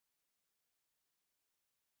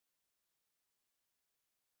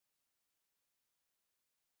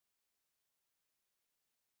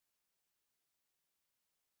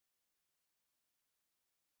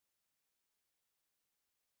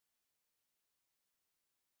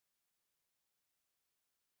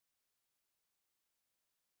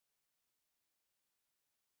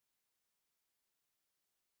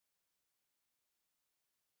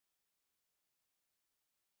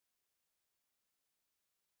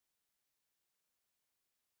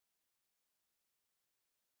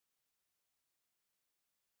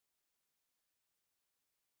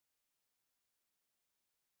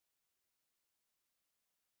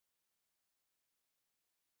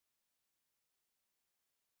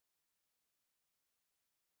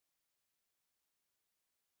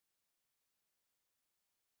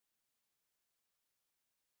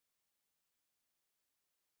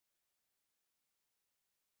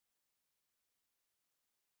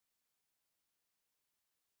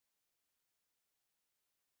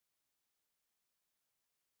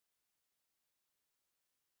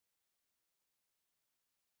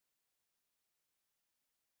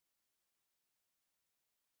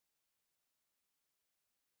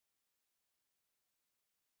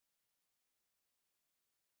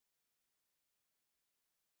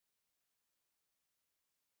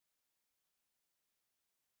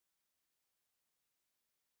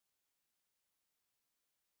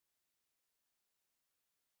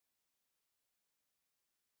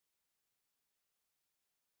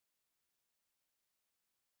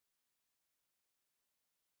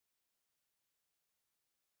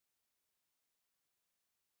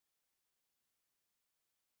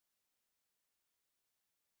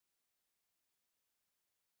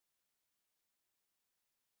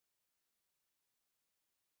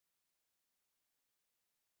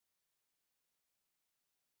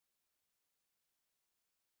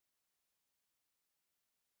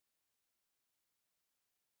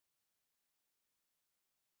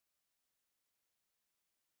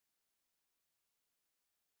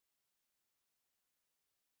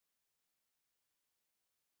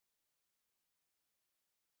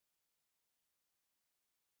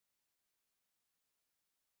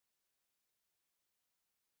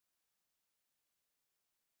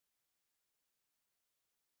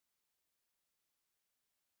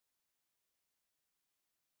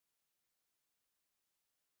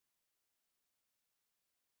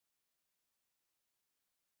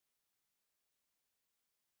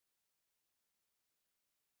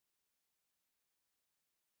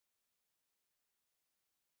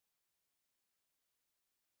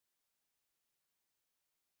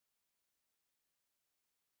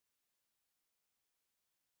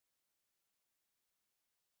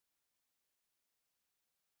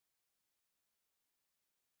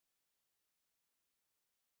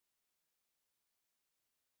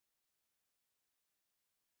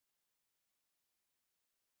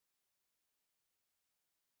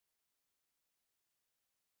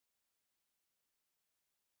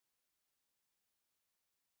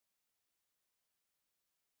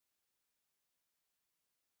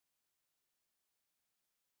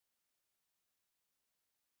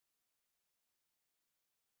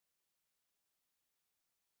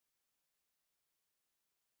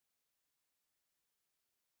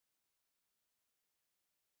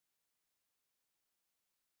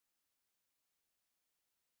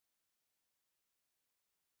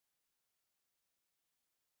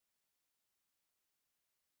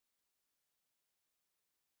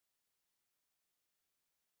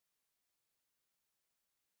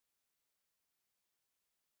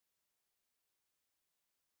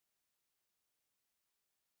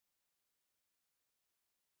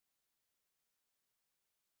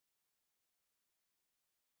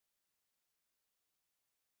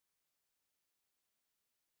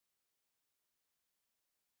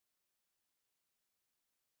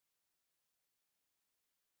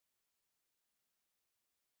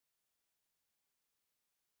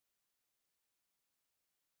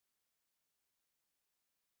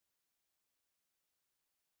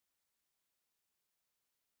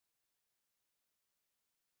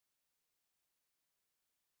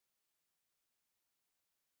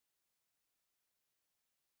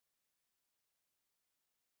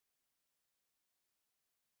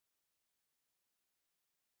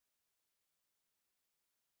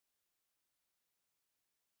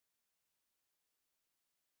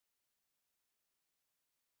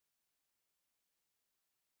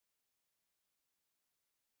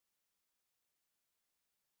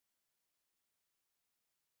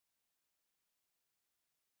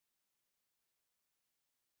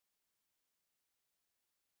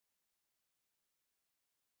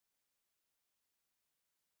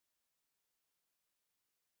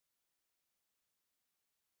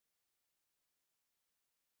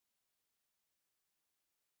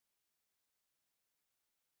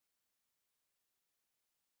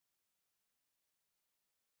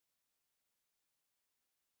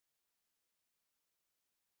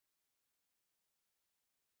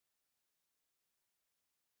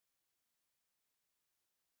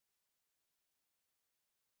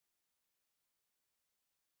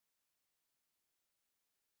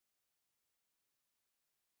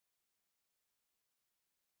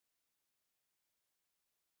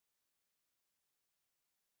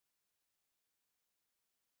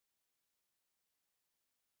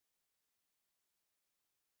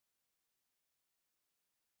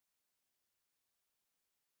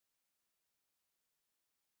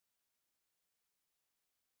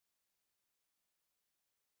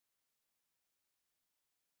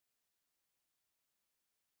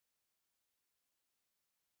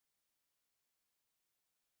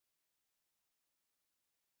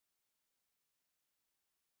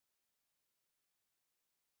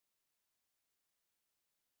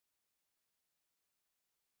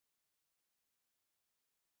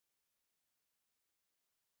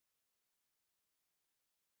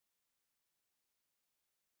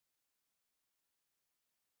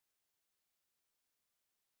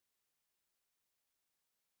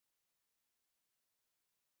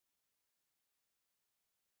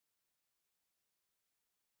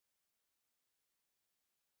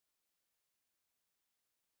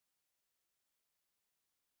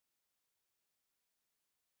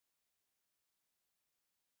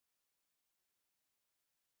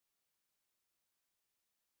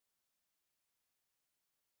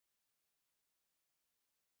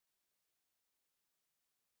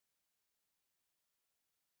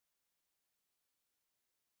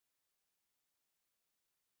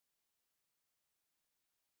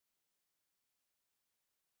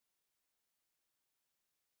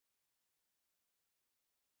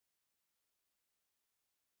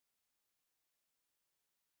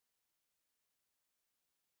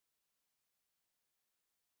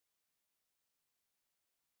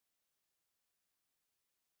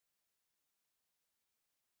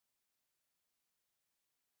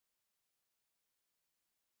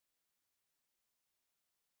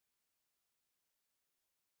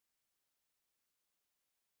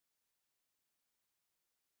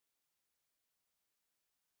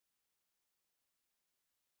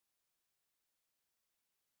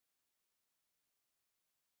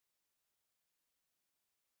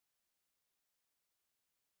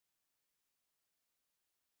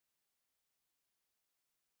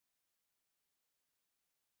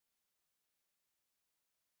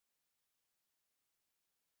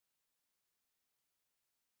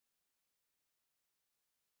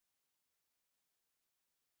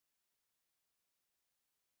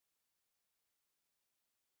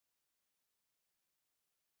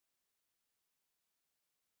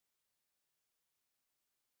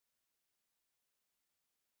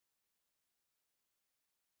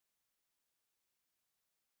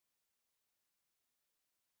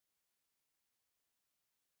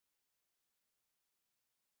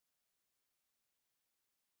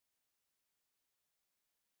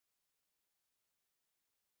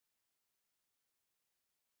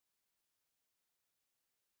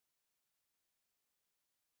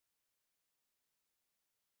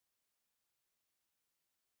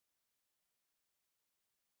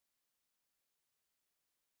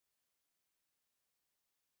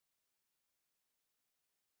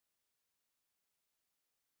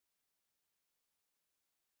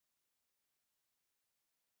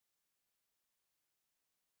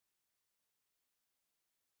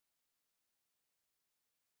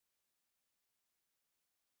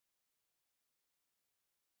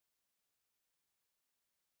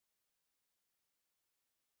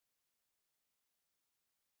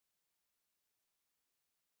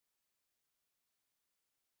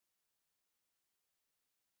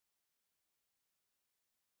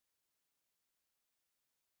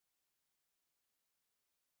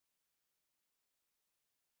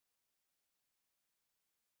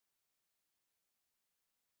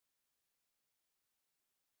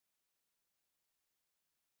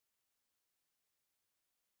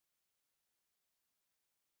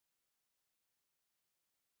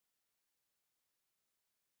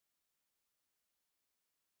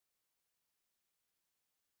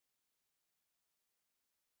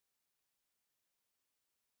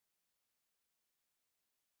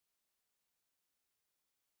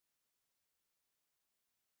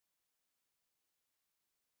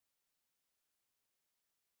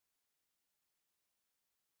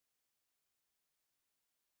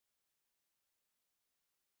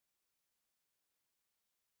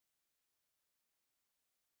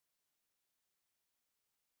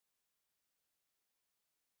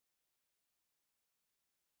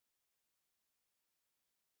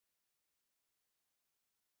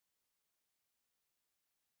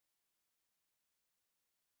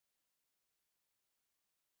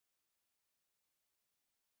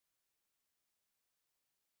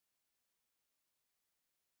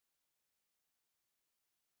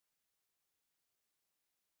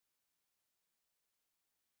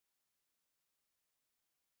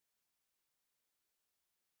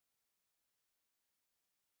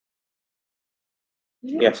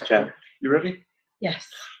Yes, Chair. You ready? Yes.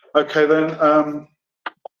 Okay then.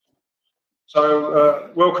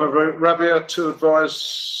 Welcome, everybody. Rabia, to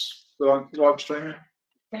advise the live streaming.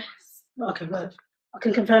 Yes. Okay, well, I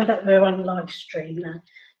can confirm that we're on live stream now.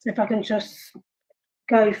 So if I can just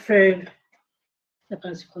go through the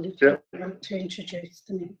protocol to introduce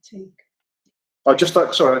the meeting.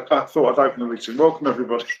 Sorry, I thought I'd open the meeting. Welcome,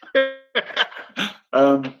 everybody.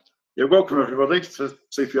 Welcome, everybody, to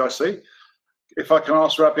CPIC. If I can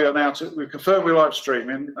ask Rabia now we confirm we're live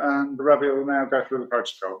streaming, and Rabia will now go through the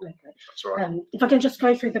protocol. Okay. That's all right. If I can just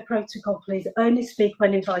go through the protocol, please. Only speak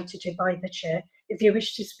when invited to by the chair. If you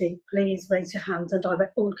wish to speak, please raise your hand and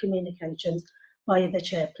direct all communications via the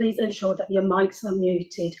chair. Please ensure that your mics are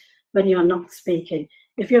muted when you're not speaking.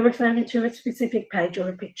 If you're referring to a specific page or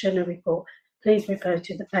a picture in a report, please refer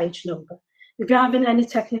to the page number. If you're having any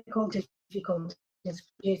technical difficulties,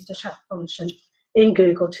 use the chat function in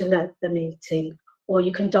Google to load the meeting, or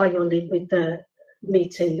you can dial in with the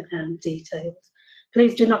meeting details.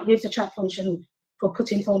 Please do not use the chat function for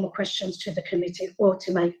putting formal questions to the committee or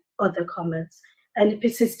to make other comments. Any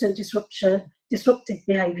persistent disruptive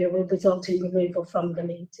behaviour will result in removal from the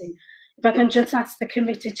meeting. If I can just ask the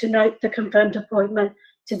committee to note the confirmed appointment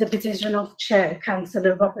to the position of Chair,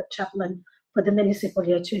 Councillor Robert Chapman, for the municipal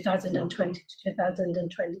year 2020 to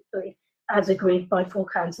 2023, as agreed by full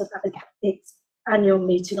council at its annual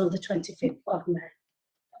meeting on the 25th of May.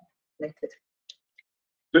 Noted.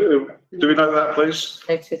 Do we know that, please?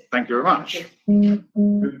 Noted. Thank you very much. And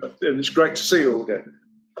it's great to see you all again.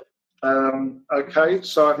 Okay,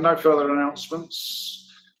 so I have no further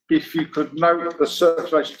announcents. If you could note the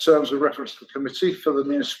circulated terms of reference to the committee for the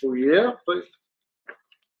municipal year, please.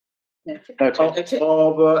 Noted.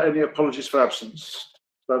 Are there any apologies for absence?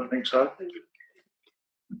 Don't think so.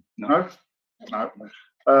 No? No.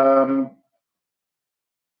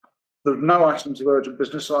 There are no items of urgent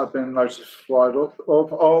business I've been notified of.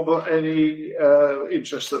 Are there any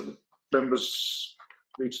interest that members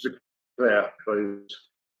need to declare, please?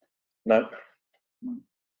 No.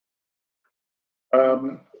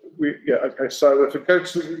 Okay, so if we go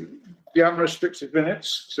to the unrestricted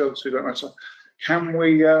minutes, so obviously don't matter, can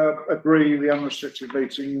we agree the unrestricted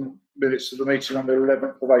minutes of the meeting on the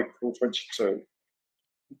 11th of April 22?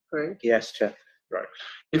 Agreed. Yes, Chair. Right.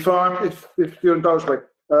 If you indulge me,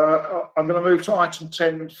 I'm going to move to item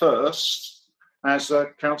 10 first, as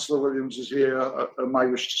Councillor Williams is here and may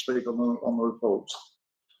wish to speak on the report.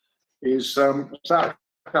 Is that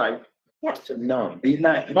okay? Yes. 9.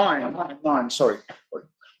 9. Sorry.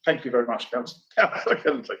 Thank you very much, Councillor.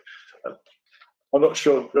 I'm not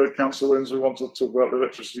sure Councillor Williams will want to talk about the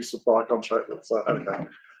electricity supply contract. That's okay.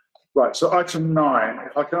 Right. So item 9.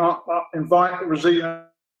 If I can invite Rosina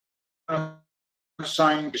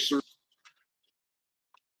saying.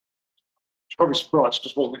 Probably surprised,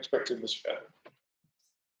 just wasn't expecting this fair.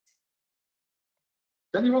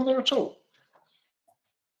 Is anyone there at all?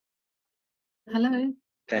 Hello.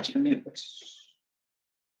 Hello?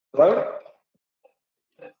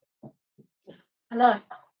 Hello.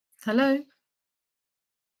 Hello.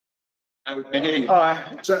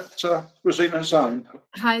 Hi, is that Rosina Hussain?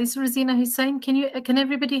 Hi, this is Rosina Hussain. Can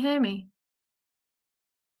everybody hear me?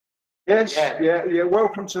 Yes, yeah.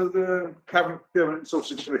 Welcome to the Procurement and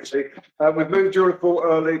Insourcing Committee. We've moved your report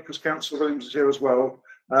early because Councillor Williams is here as well.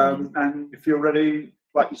 And if you're ready,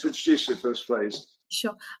 I'd like you to introduce it first, please.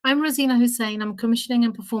 Sure. I'm Rosina Hussain. I'm Commissioning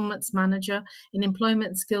and Performance Manager in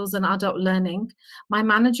Employment Skills and Adult Learning. My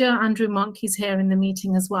manager, Andrew Monk, is here in the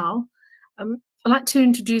meeting as well. I'd like to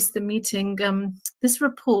introduce the meeting. This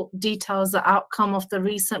report details the outcome of the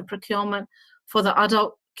recent procurement for the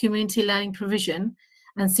adult community learning provision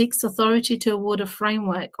and seeks authority to award a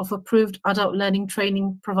framework of approved adult learning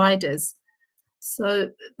training providers.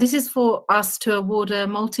 So this is for us to award a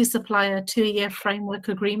multi-supplier 2-year framework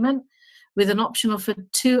agreement with an option for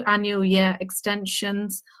 2 annual year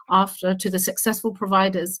extensions after to the successful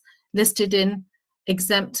providers listed in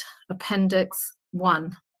Exempt Appendix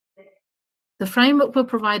 1. The framework will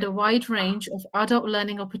provide a wide range of adult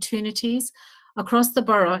learning opportunities across the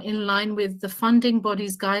borough in line with the funding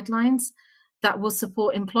body's guidelines that will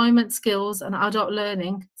support employment skills and adult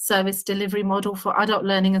learning service delivery model for adult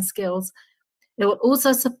learning and skills. It will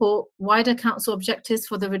also support wider council objectives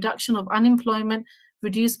for the reduction of unemployment,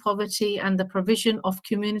 reduced poverty, and the provision of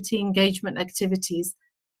community engagement activities.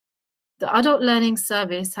 The adult learning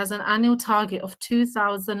service has an annual target of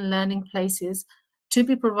 2,000 learning places to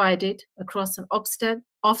be provided across an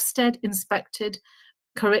Ofsted inspected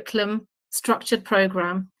curriculum structured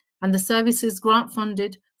program, and the service is grant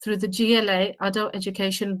funded through the GLA adult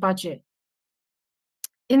education budget.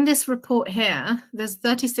 In this report here, there's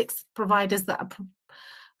 36 providers that are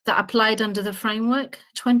that applied under the framework.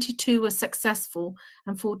 22 were successful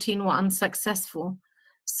and 14 were unsuccessful.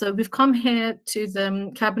 So we've come here to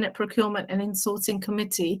the Cabinet Procurement and Insourcing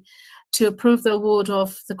Committee to approve the award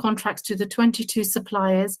of the contracts to the 22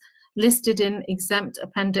 suppliers listed in Exempt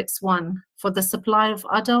Appendix 1 for the supply of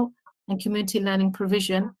adult and community learning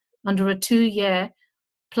provision under a 2-year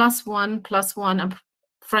 +1+1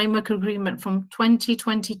 framework agreement from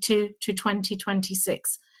 2022 to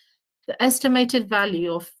 2026. The estimated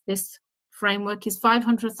value of this framework is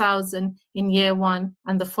 500,000 in year 1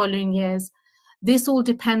 and the following years. This all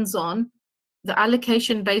depends on the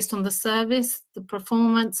allocation based on the service, the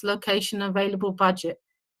performance, location, available budget.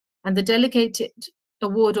 And the delegated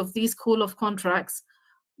award of these call-off contracts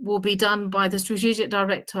will be done by the Strategic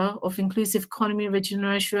Director of Inclusive Economy,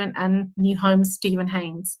 Regeneration and New Homes, Stephen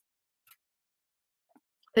Haynes.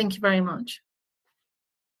 Thank you very much.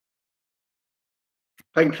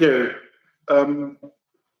 Thank you.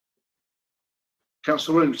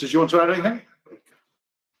 Councillor Williams, did you want to add anything?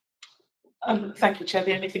 Thank you, Chair.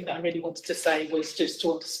 The only thing that I really wanted to say was just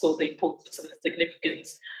to underscore the importance and the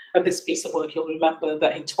significance of this piece of work. You'll remember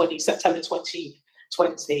that in September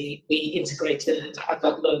 2020, we integrated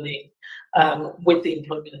adult learning with the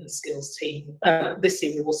employment and skills team. This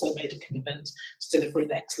year, we also made a commitment to delivering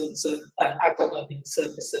the excellence of adult learning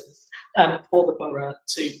services for the borough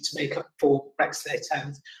to make up for Brexit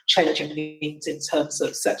and changing needs in terms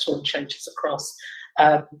of sectoral changes across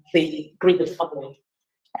the green funding,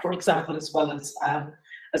 for example, as well as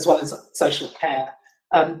social care.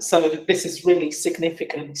 So this is really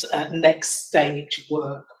significant next stage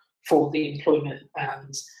work for the employment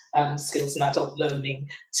and skills and adult learning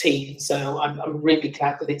team. So I'm really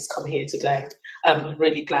glad that it's come here today. I'm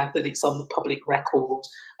really glad that it's on the public record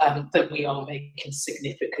that we are making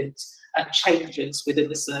significant changes within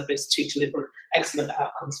the service to deliver excellent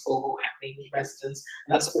outcomes for Hackney residents.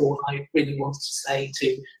 And that's all I really wanted to say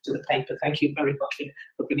to the paper. Thank you very much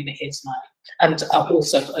for bringing it here tonight. And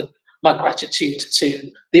also my gratitude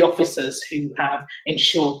to the officers who have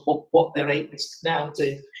ensured what they're able to now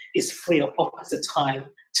do is free up officer time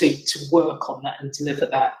to work on that and deliver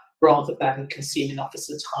that, rather than consuming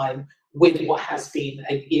officer time with what has been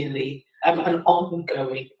a yearly an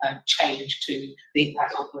ongoing change to the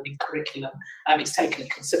adult learning curriculum. It's taken a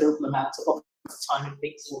considerable amount of officer time and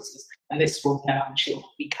resources, and this will now ensure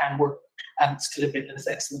we can work to deliver those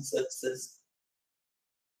excellent services.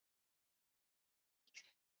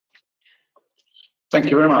 Thank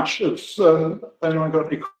you very much. Has anyone got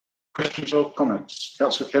any questions or comments?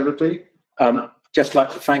 Councillor Kennedy? Just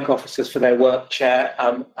like to thank officers for their work, Chair,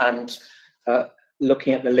 and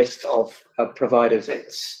looking at the list of providers,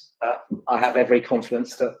 I have every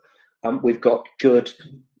confidence that we've got good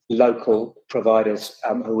local providers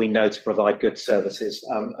who we know to provide good services,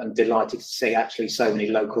 and delighted to see actually so many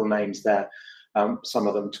local names there, some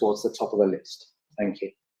of them towards the top of the list. Thank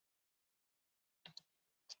you.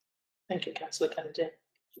 Thank you, Councillor Kennedy.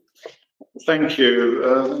 Thank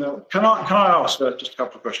you. Can I ask just a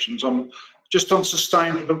couple of questions? Just on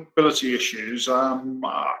sustainability issues,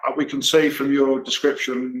 we can see from your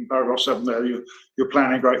description, paragraph 7 there, you're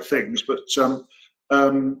planning great things, but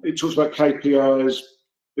it talks about KPIs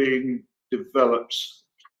being developed.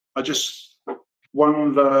 I just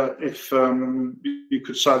wonder if you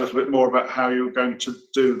could say a little bit more about how you're going to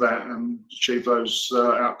do that and achieve those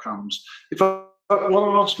outcomes. While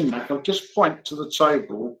I'm asking that, I'll just point to the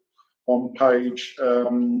table on page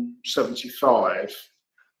 75,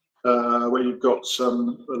 where you've got a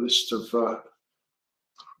list of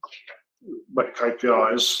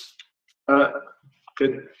KPIs. I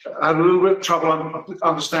had a little bit of trouble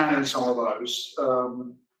understanding some of those.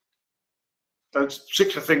 There's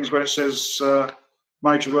particular things where it says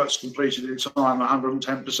major works completed in time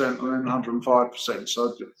 110% and then 105%.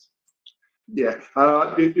 So, yeah,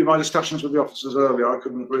 in my discussions with the officers earlier, I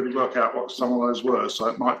couldn't really work out what some of those were, so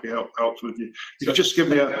it might be helpful if you could just give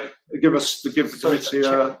the committee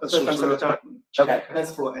a sort of. Okay,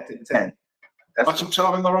 that's for item 10. I'm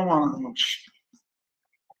telling the wrong one.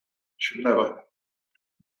 Should never.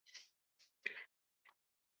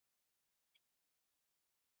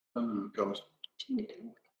 Oh God.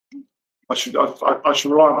 I should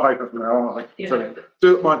rely on paper from now on. Yeah.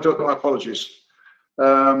 So, my apologies.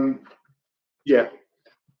 Yeah,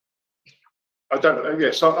 I don't.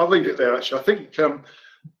 Yes, I'll leave it there. Actually, I think that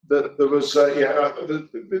there was.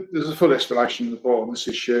 There's a full explanation in the report on this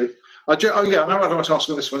issue. I know I don't want to ask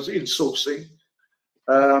on this one. Insourcing.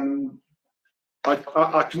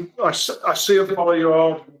 I see a follow you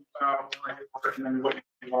on. I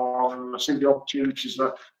see the opportunities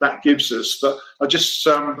that gives us, but I just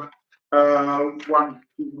one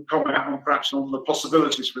comment on perhaps on the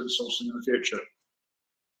possibilities for insourcing in the future.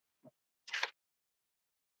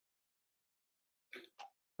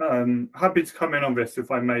 Happy to come in on this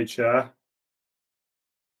if I may, Chair.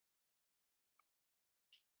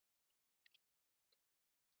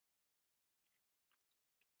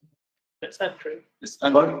 That's Andrew.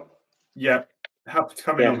 Hello? Yeah, happy to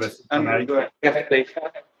come in on this if I may.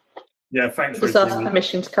 Yeah, thanks, Just ask Rosie.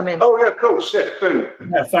 permission to come in. Oh, yeah, of course, yeah, do.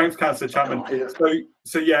 Yeah, thanks, Councillor Chapman.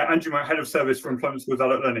 So yeah, Andrew Monk, Head of Service for Employment Skills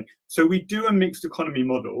Adult Learning. So we do a mixed economy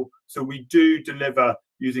model. So we do deliver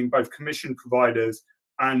using both commission providers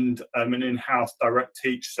and an in-house direct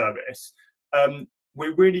teach service.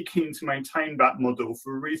 We're really keen to maintain that model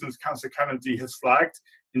for reasons Councillor Kennedy has flagged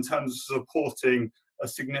in terms of supporting a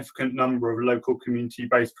significant number of local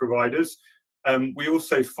community-based providers. We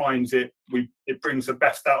also find it brings the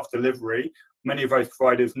best out of delivery. Many of those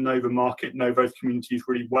providers know the market, know those communities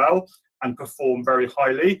really well, and perform very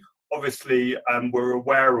highly. Obviously, we're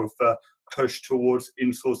aware of the push towards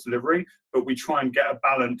in-source delivery, but we try and get a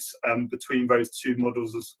balance between those two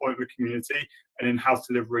models of supporting the community and in-house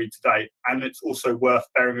delivery to date. And it's also worth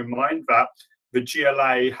bearing in mind that the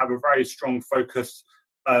GLA have a very strong focus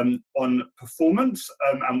on performance,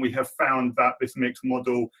 and we have found that this mixed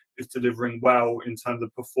model is delivering well in terms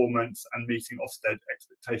of performance and meeting Ofsted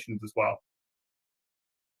expectations as well.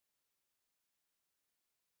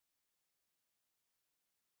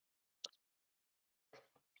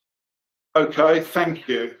 Okay, thank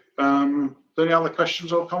you. Any other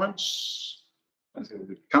questions or comments?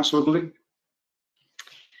 Councillor Woodley?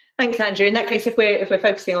 Thanks, Andrew. In that case, if we're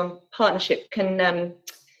focusing on partnership, can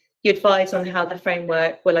you advise on how the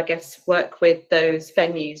framework will, I guess, work with those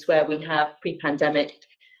venues where we have pre-pandemic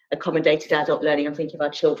accommodated adult learning? I'm thinking of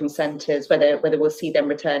our children's centres, whether we'll see them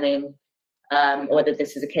returning, or whether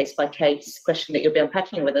this is a case-by-case question that you'll be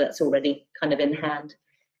unpacking, or whether that's already kind of in hand.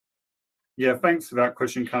 Yeah, thanks for that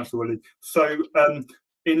question, Councillor Willie. So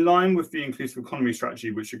in line with the inclusive economy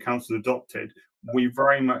strategy, which the council adopted, we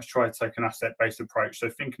very much try to take an asset-based approach. So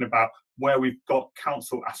thinking about where we've got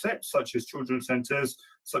council assets, such as children's centres,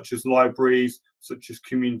 such as libraries, such as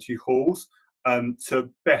community halls, to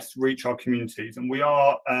best reach our communities. And we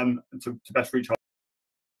are, to best reach our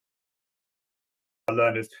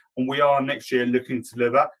learners. And we are next year looking to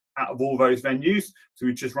deliver out of all those venues. So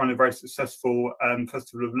we've just run a very successful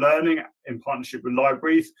Festival of Learning in partnership with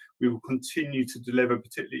libraries. We will continue to deliver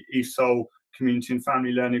particularly ESOL community and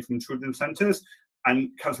family learning from children's centres. And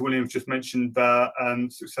Councillor Williams just mentioned the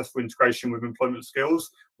successful integration with employment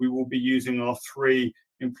skills. We will be using our 3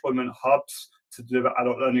 employment hubs to deliver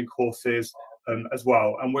adult learning courses as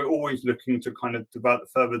well. And we're always looking to kind of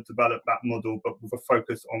further develop that model, but with a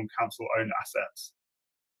focus on council-owned assets.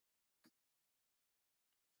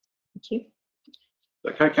 Thank you.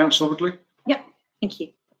 Okay, Councillor Woodley? Yeah, thank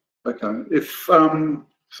you. Okay, if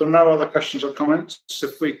so no other questions or comments,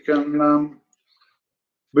 if we can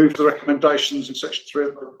move the recommendations in section 3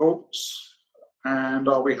 of the reports, and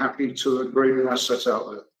are we happy to agree as set out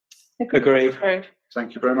there? Agreed.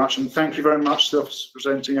 Thank you very much, and thank you very much to the office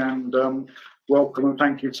presenting, and welcome, and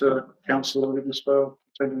thank you to Councillor Williams for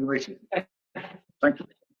attending the meeting. Thank you.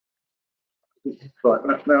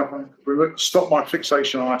 Right, now we'll stop my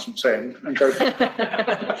fixation on item 10 and go and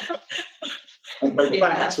go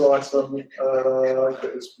back to item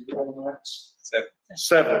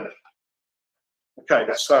 7.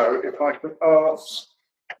 Okay, so if I could ask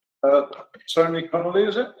Tony Connolly,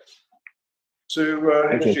 is it, to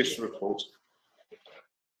introduce the report.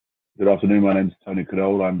 Good afternoon, my name is Tony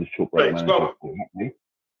Connolly. I'm the short break manager for Hackney.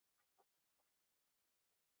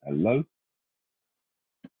 Hello?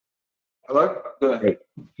 Hello? Sorry,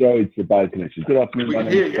 it's a bad connection. Good afternoon, my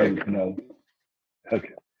name is Tony Connolly.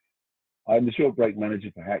 Okay. I'm the short break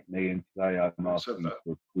manager for Hackney, and today I'm asking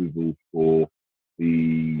for approval for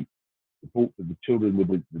the support for the children with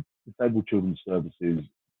the disabled children's services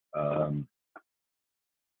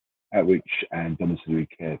outreach and domiciliary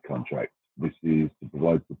care contract. This is to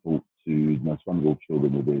provide support to the most vulnerable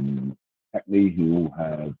children within Hackney who all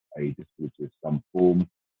have a disability of some form,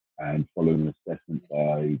 and following an assessment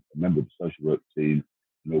by a member of the social work team,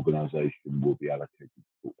 an organisation will be allocated to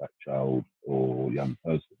support that child or young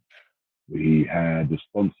person. We had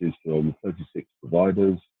responses from 36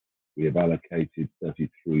 providers. We have allocated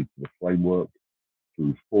 33 to the framework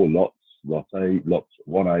through 4 lots. Lot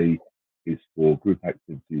 1A is for group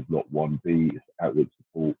activities, Lot 1B is for outreach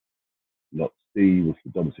support, Lot C was for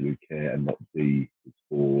domiciliary care, and Lot D is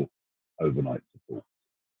for overnight support.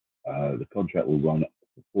 The contract will run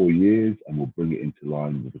for 4 years and will bring it into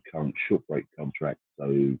line with the current short break contract. So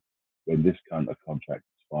when this kind of contract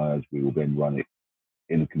expires, we will then run it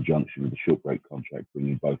in conjunction with the short break contract,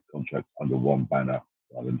 bringing both contracts under one banner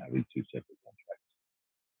rather than having two separate contracts.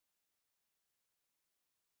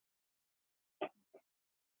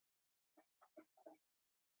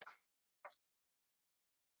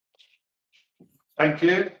 Thank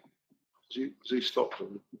you. Has he stopped?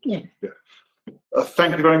 Yeah.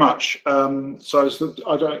 Thank you very much. Are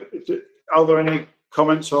there any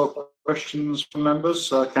comments or questions from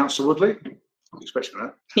members? Councillor Woodley, I was expecting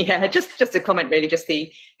that. Yeah, just a comment really, just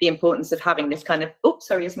the importance of having this kind of, oh,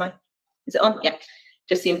 sorry, is it on? Yeah.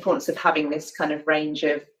 Just the importance of having this kind of range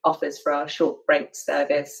of offers for our short break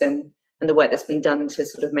service and the work that's been done to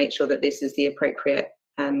sort of make sure that this is the appropriate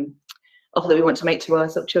offer that we want to make to our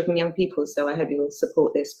sort of children and young people. So I hope you will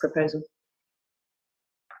support this proposal.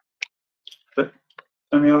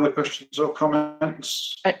 Any other questions or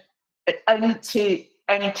comments? Only to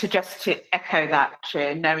just to echo that,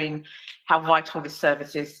 Chair, knowing how vital this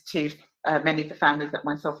service is to many of the families that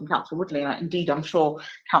myself and Councillor Woodley, and indeed I'm sure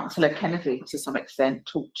Councillor Kennedy to some extent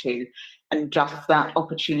talked to, and just that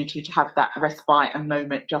opportunity to have that respite and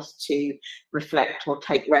moment just to reflect or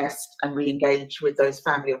take rest and re-engage with those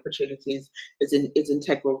family opportunities is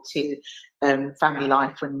integral to family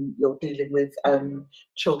life when you're dealing with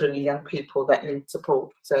children and young people that need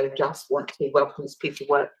support. So just want to welcome this piece of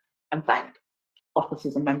work and thank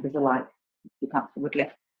officers and members alike. Thank you, Councillor Woodley.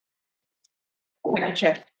 Thank you,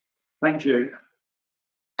 Chair. Thank you.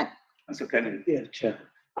 That's okay. Yeah, Chair.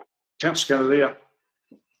 Councillor Kennedy.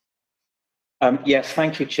 Yes,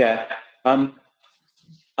 thank you, Chair. I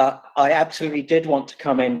absolutely did want to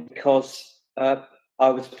come in because I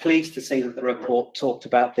was pleased to see that the report talked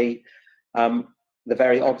about the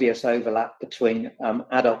very obvious overlap between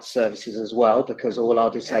adult services as well, because all our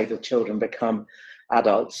disabled children become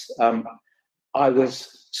adults. I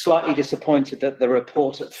was slightly disappointed that the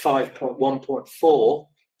report at 5.1.4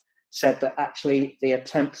 said that actually the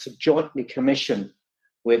attempt to jointly commission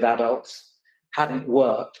with adults hadn't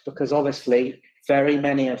worked, because obviously very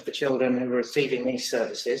many of the children who are receiving these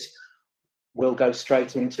services will go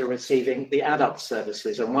straight into receiving the adult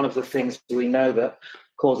services. And one of the things we know that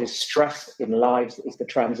causes stress in lives is the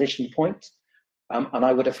transition point. And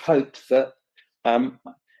I would have hoped that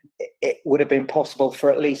it would have been possible for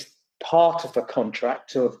at least part of the contract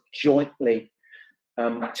to have jointly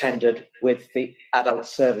tendered with the adult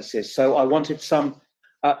services. So I wanted some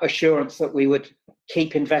assurance that we would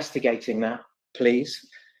keep investigating that, please.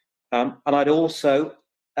 And I'd also,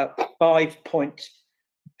 at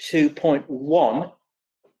 5.2.1,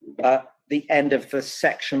 the end of the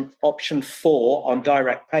section option 4 on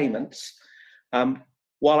direct payments,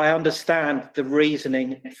 while I understand the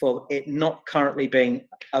reasoning for it not currently being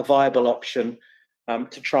a viable option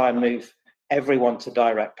to try and move everyone to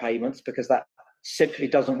direct payments, because that simply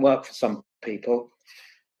doesn't work for some people,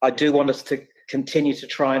 I do want us to continue to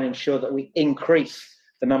try and ensure that we increase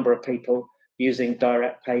the number of people using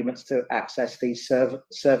direct payments to access these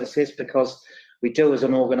services, because we do as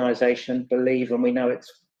an organisation believe, and we know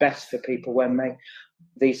it's best for people when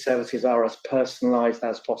these services are as personalised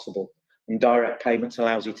as possible, and direct payments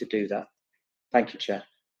allows you to do that. Thank you, Chair.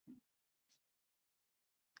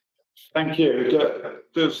 Thank you.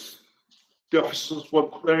 Does the officers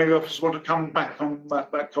any of the officers want to come back on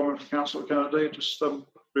that comment from Councillor Kennedy? Just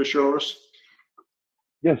reassure us.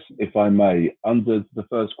 Yes, if I may. Under the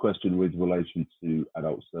first question with relation to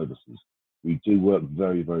adult services, we do work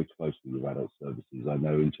very, very closely with adult services. I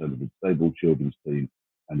know in terms of the disabled children's team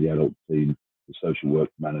and the adult team, the social work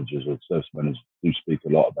managers or service managers do speak a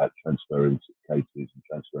lot about transferring cases and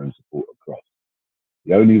transferring support across.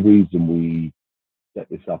 The only reason we set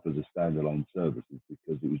this up as a standalone service is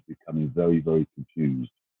because it was becoming very, very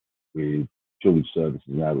confused with children's services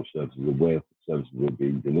and adult services and where services were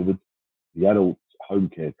being delivered. The adult home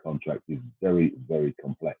care contract is very, very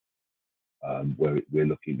complex, where we're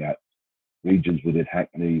looking at regions within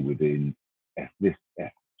Hackney, within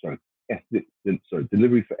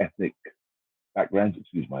delivery for ethnic backgrounds,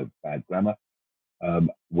 excuse my bad grammar.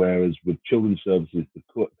 Whereas with children's services, the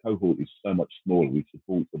cohort is so much smaller. We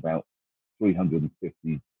support about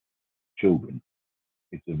 350 children.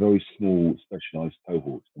 It's a very small, specialised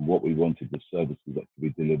cohort, and what we wanted was services that could be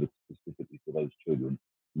delivered specifically to those children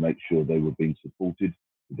to make sure they were being supported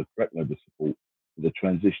with the correct level of support. The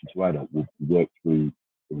transition to adult will work through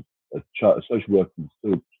a social worker and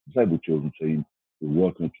disabled children team will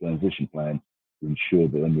work on a transition plan to ensure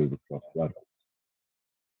that they move across to adults.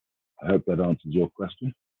 I hope that answers your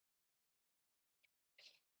question.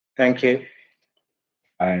 Thank you.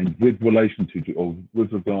 And with relation to, or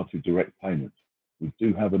with regard to direct payments, we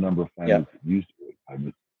do have a number of families that use direct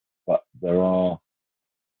payments, but there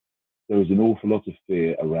there is an awful lot of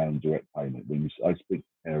fear around direct payment. I speak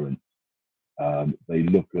to parents, they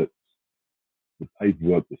look at the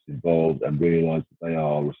paperwork that's involved and realise that they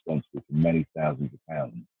are responsible for many thousands of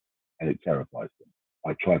pounds, and it terrifies them.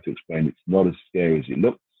 I try to explain it's not as scary as it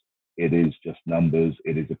looks. It is just numbers.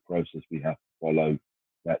 It is a process we have to follow,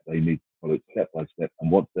 that they need to follow it step by step.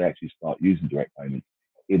 And once they actually start using direct payments,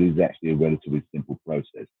 it is actually a relatively simple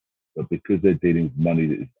process. But because they're dealing with money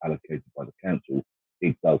that is allocated by the council,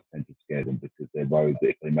 it does tend to scare them, because they're worried that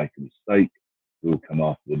if they make a mistake, we'll come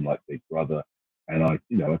after them like Big Brother. And I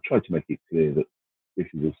try to make it clear that this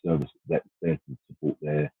is a service that's there to support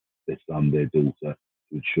their son, their daughter, to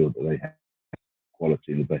ensure that they have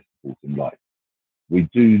quality and the best support in life. We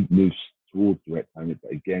do move towards direct payment,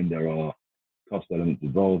 but again, there are cost elements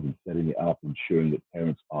involved in setting it up, ensuring that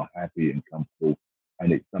parents are happy and comfortable.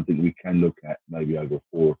 And it's something we can look at maybe over a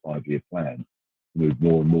 4 or 5 year plan to move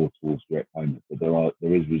more and more towards direct payment. But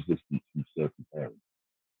there is resistance from certain parents,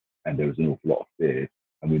 and there is an awful lot of fear,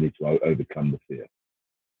 and we need to overcome the fear.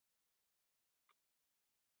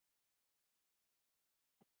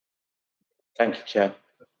 Thank you, Chair.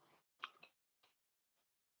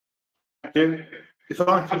 Thank you. If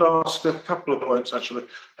I could ask a couple of points, actually,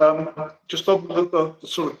 just on the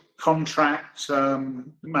sort of contract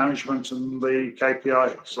management and the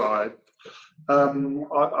KPI side,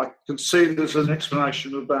 I can see there's an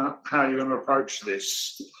explanation about how you're going to approach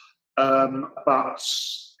this, but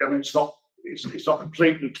I mean, it's not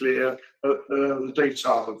completely clear the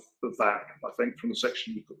detail of that, I think, from the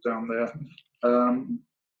section you put down there,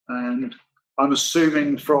 and I'm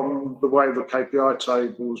assuming from the way the KPI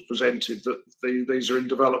table was presented that these are in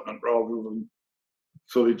development rather than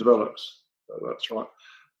fully developed. So that's right.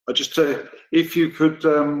 If you could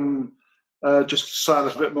just say a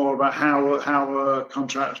little bit more about how a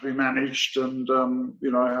contract to be managed, and how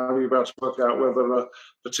you're about to work out whether a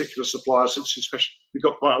particular supplier, since especially you've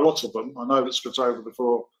got quite a lot of them, I know that's split over the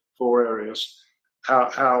four areas,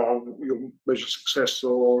 how you'll measure success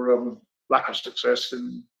or lack of success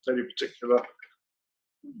in any particular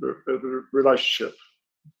relationship.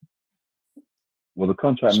 Well, the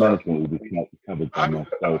contract management will be covered by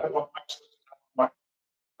myself.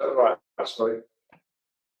 Right, sorry.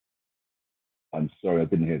 I'm sorry, I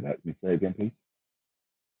didn't hear that. Can you say again, please?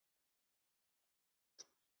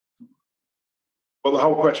 Well, the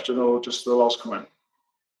whole question, or just the last comment?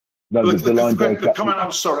 No, the comment.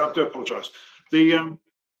 I'm sorry, I do apologise. It's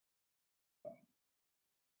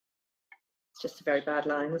just a very bad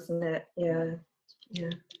line, isn't it? Yeah.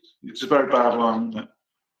 It's a very bad line, isn't it?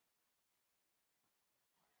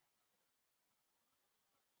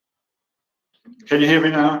 Can you hear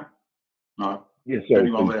me now? No. Yes, sorry.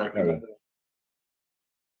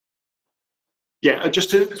 Yeah,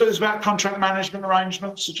 it's about contract management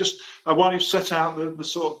arrangements. So just while you've set out the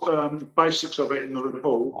sort of basics of it in the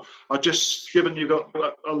report, given you've got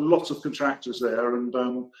a lot of contractors there, and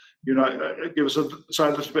give us say a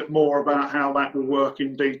little bit more about how that will work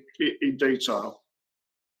in detail.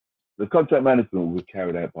 The contract management will be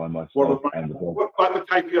carried out by myself and the board. Like the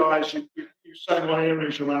KPIs, you say what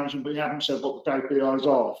areas you're managing, but you haven't said what the KPIs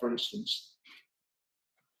are, for instance.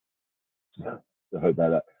 I heard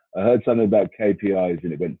that. I heard something about KPIs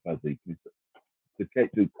and it went fuzzy. The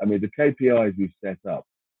KPIs we've set up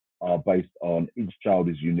are based on each child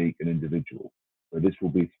is unique and individual. So this will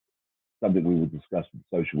be something we will discuss with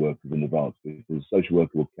social workers in advance, because the social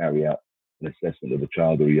worker will carry out an assessment of a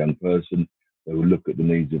child or a young person. They will look at the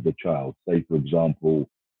needs of the child. Say, for example,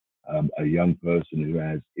 a young person who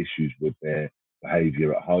has issues with their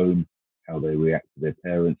behaviour at home, how they react to their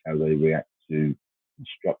parents, how they react to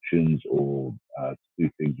instructions or to do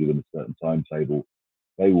things within a certain timetable.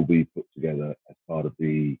 They will be put together as part of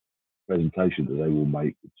the presentation that they will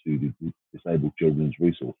make to the Disabled Children's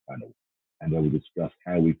Resource Panel, and they will discuss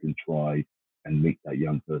how we can try and meet that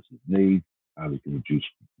young person's needs, how we can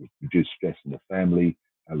reduce stress in the family,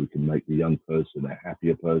 how we can make the young person a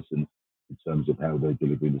happier person in terms of how they're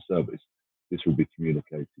delivering the service. This will be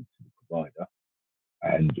communicated to the provider,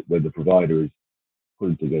 and when the provider is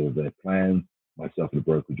putting together their plan, myself and the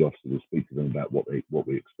brokerage officer will speak to them about what we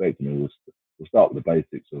expect, and we'll start with the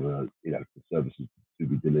basics of the services to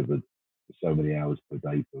be delivered for so many hours per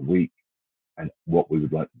day per week, and what we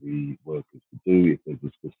would like the workers to do. If there's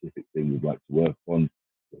a specific thing we'd like to work on,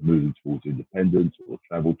 moving towards independence or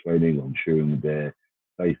travel training, or ensuring they're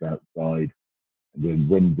safe outside. And then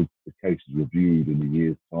when the case is reviewed in a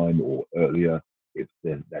year's time or earlier, if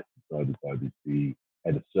that's decided by the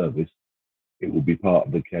head of service, it will be part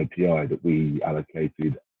of the KPI that we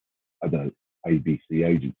allocated, ABC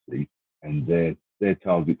agency, and their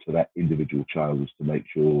target for that individual child was to make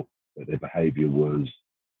sure that their behaviour was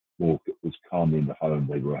was calmer in the home,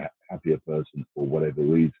 they were a happier person for whatever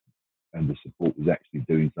reason, and the support was actually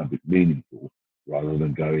doing something meaningful rather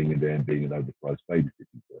than going in there and being an overpriced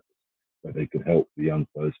babysitting service, where they could help the young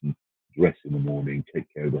person dress in the morning, take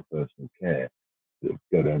care of their personal care,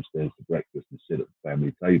 go downstairs to breakfast and sit at the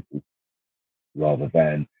family table, rather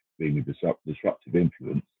than being a disruptive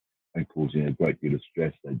influence and causing a great deal of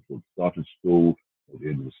stress before the start of school, or the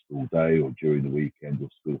end of the school day, or during the weekend or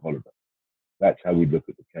school holiday. That's how we look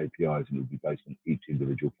at the KPIs, and it will be based on each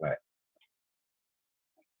individual plan.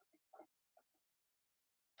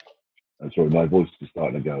 I'm sorry, my voice is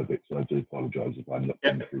starting to go a bit, so I do apologise if I'm not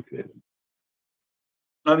coming through clearly.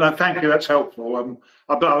 No, thank you. That's helpful.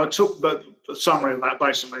 I took the summary of that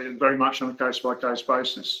basically very much on a case-by-case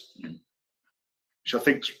basis, which I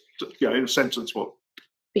think, in a sentence, what?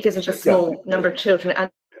 Because of the small number of children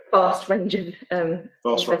and vast range of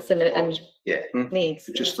investment and needs.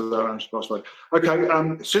 Just to their own possibly.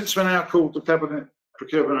 Okay, since we're now called the Cabinet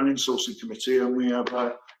Procurement and Insourcing Committee, and we have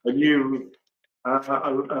a new,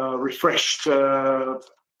 refreshed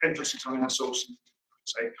emphasis on insourcing,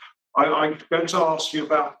 I'm going to ask you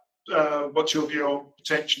about what's your view on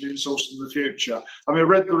potential insourcing in the future. I mean, I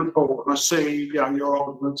read the report and I see your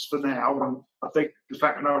arguments for now, and I think the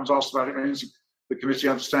fact that no one's asked about it means the committee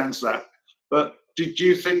understands that. But do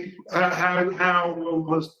you think how will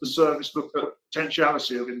the service look at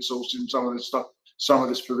potentiality of insourcing some of this stuff, some of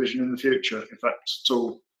this provision in the future, if that's at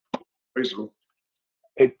all reasonable?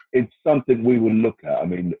 It's something we will look at. I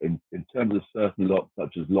mean, in terms of certain lots,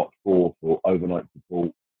 such as lot 4 for overnight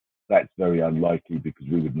support, that's very unlikely because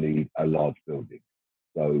we would need a large building.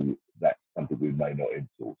 So that's something we may not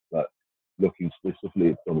insource. But looking specifically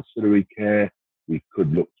at domiciliary care, we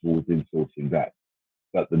could look towards insourcing that.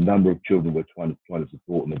 But the number of children we're trying to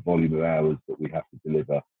support and the volume of hours that we have to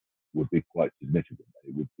deliver would be quite significant.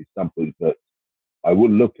 It would be something that I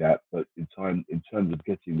would look at, but in terms of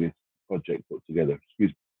getting this project put together,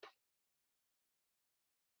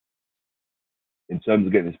 in terms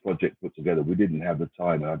of getting this project put together, we didn't have the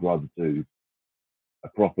time, and I'd rather do a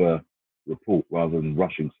proper report rather than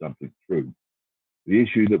rushing something through. The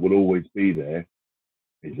issue that will always be there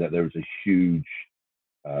is that there is a huge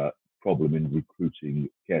problem in recruiting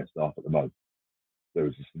care staff at the moment. There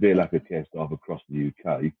is a severe lack of care staff across the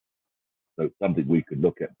UK, so it's something we could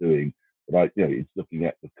look at doing. But it's looking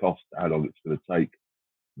at the cost, how long it's going to take,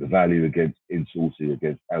 the value against insourcing,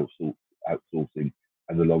 against outsourcing,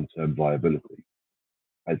 and the long-term viability.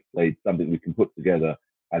 I'd say it's something we can put together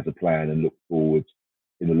as a plan and look forward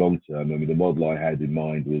in the long term. I mean, the model I had in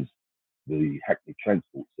mind was the Hackney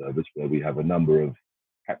Transport Service, where we have a number of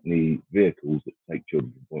Hackney vehicles that take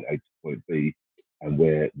children from point A to point B, and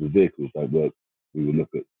where the vehicles don't work, we will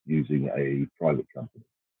look at using a private company.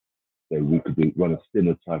 So we could run a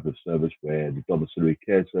similar type of service where the domiciliary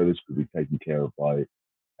care service could be taken care of by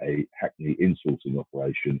a Hackney insourcing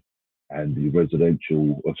operation, and the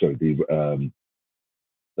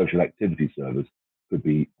social activity service could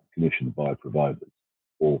be commissioned by providers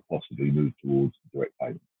or possibly move towards direct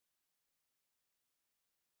payment.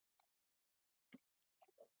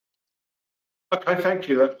 Okay, thank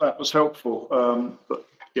you. That was helpful.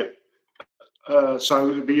 So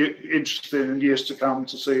it'd be interesting in years to come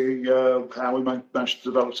to see how we manage to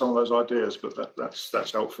develop some of those ideas. But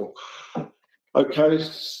that's helpful. Okay.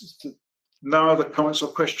 No other comments or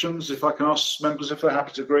questions. If I can ask members if they're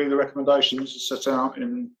happy to agree the recommendations set out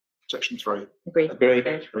in section 3. Agree.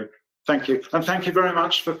 Thank you, and thank you very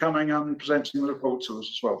much for coming and presenting the report to us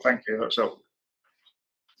as well. Thank you. That's helpful.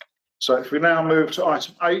 So if we now move to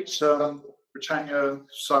item 8, Britannia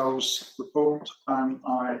sales report, and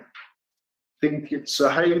I think it's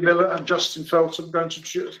Hayley Miller and Justin Felton going to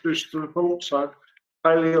introduce the report. So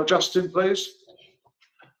Hayley or Justin, please.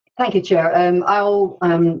 Thank you, Chair. I'll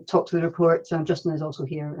talk to the report. Justin is also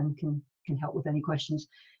here and can help with any questions.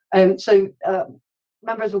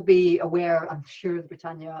 Members will be aware, I'm sure, of the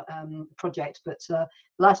Britannia project, but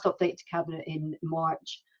last update to Cabinet in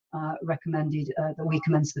March recommended that we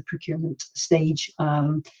commence the procurement stage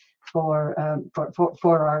for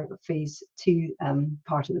our phase 2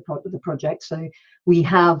 part of the project. So we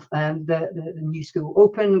have the new school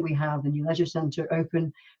open, we have the new leisure centre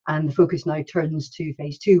open, and the focus now turns to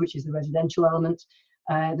phase 2, which is the residential element,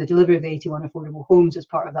 the delivery of the 81 affordable homes as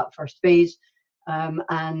part of that first phase,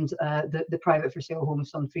 and the private for sale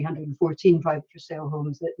homes, some 314 private for sale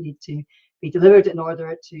homes that need to be delivered in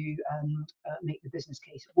order to make the business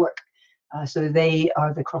case work. So they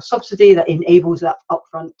are the cross subsidy that enables that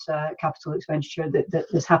upfront capital expenditure that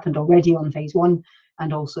has happened already on phase 1,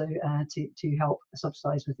 and also to help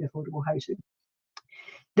subsidise with the affordable housing.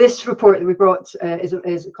 This report that we brought is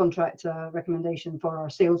a contract recommendation for our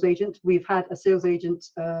sales agent. We've had a sales agent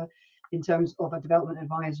in terms of a development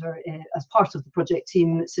advisor as part of the project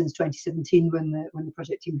team since 2017 when the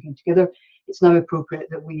project team came together. It's now appropriate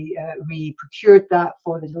that we re-procured that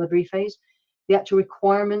for the delivery phase. The actual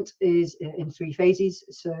requirement is in 3 phases.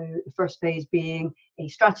 So the first phase being a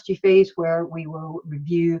strategy phase where we will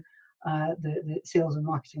review the sales and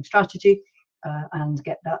marketing strategy and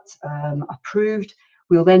get that approved.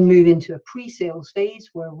 We'll then move into a pre-sales phase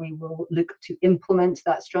where we will look to implement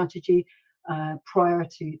that strategy prior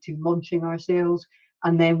to launching our sales.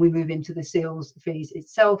 And then we move into the sales phase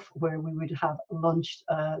itself, where we would have launched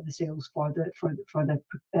the sales for the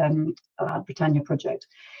Britannia project.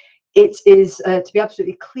 It is, to be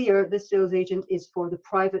absolutely clear, this sales agent is for the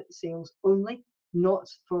private sales only, not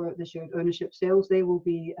for the shared ownership sales. They will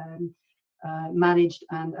be managed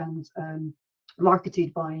and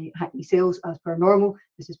marketed by Hackney Sales as per normal.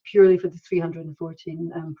 This is purely for the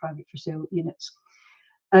 314 private for sale units.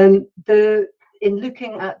 In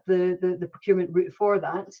looking at the procurement route for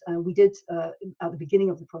that, we did at the beginning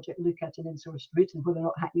of the project look at an insourced route and whether or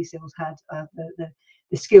not Hackney Sales had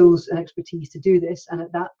the skills and expertise to do this. And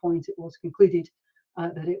at that point, it was concluded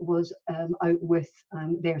that it was out with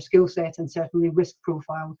their skill set and certainly risk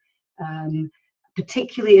profile,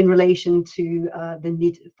 particularly in relation to the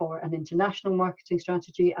need for an international marketing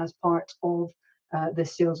strategy as part of the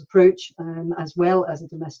sales approach, as well as a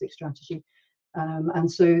domestic strategy.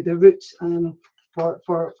 And so the route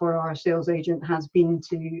for our sales agent has been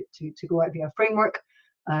to go out via framework.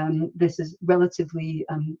 This is relatively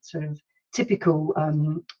sort of typical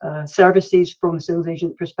services from a sales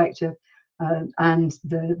agent perspective. And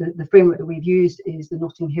the framework that we've used is the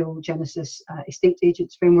Notting Hill Genesis Estate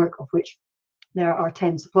Agents framework, of which there are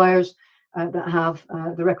 10 suppliers that have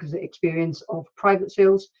the requisite experience of private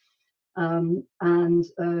sales.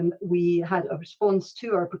 We had a response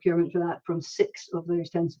to our procurement for that from 6 of those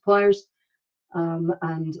 10 suppliers.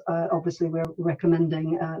 Obviously we're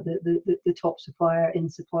recommending the top supplier in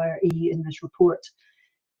supplier E in this report.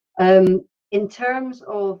 In terms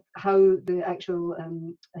of how the actual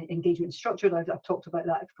engagement is structured, I've talked about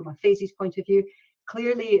that from a phases point of view.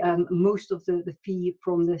 Clearly, most of the fee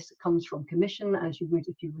from this comes from commission, as you would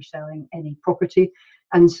if you were selling any property.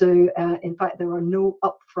 And so, in fact, there are no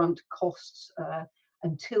upfront costs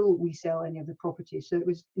until we sell any of the property. So it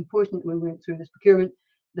was important when we went through this procurement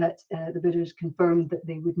that the bidders confirmed that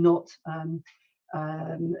they would not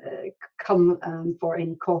come for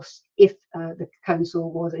any costs if the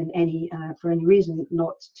council was in any, for any reason,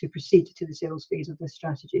 not to proceed to the sales phase of this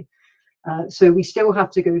strategy. So we still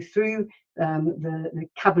have to go through the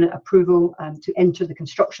cabinet approval to enter the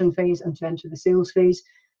construction phase and to enter the sales phase,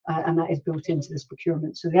 and that is built into this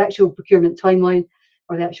procurement. So the actual procurement timeline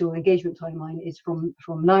or the actual engagement timeline is from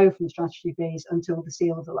now, from the strategy phase until the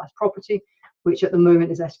sale of the last property, which at the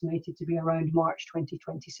moment is estimated to be around March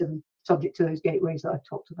 2027, subject to those gateways that I've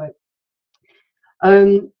talked about.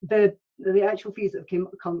 The actual fees that have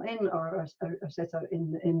come in are set out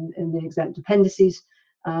in the exempt appendices,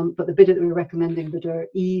 but the bidder that we're recommending, bidder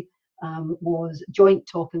E, was joint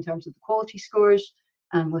top in terms of the quality scores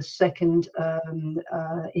and was second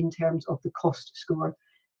in terms of the cost score.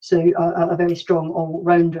 So a very strong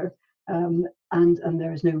all-rounder, and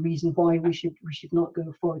there is no reason why we should not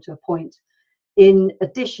go forward to a point. In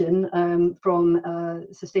addition, from a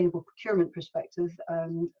sustainable procurement perspective,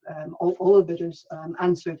 all the bidders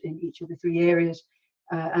answered in each of the 3 areas,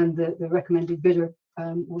 and the recommended bidder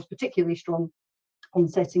was particularly strong in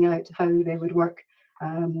setting out how they would work,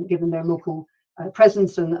 given their local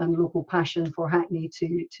presence and local passion for Hackney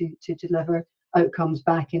to deliver outcomes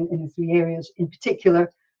back in the 3 areas in particular,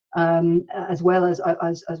 as well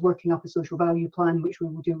as working up a social value plan, which we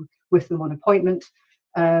will do with them on appointment,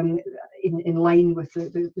 in line with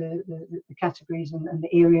the categories and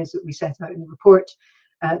the areas that we set out in the report.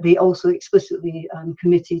 They also explicitly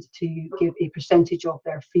committed to give a percentage of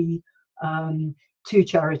their fee to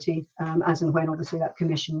charity, as and when obviously that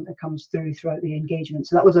commission comes throughout the engagement.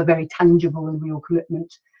 So that was a very tangible and real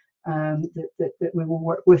commitment that we will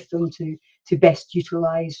work with them to best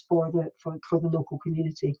utilise for the local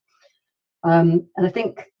community. And I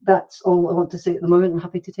think that's all I want to say at the moment. I'm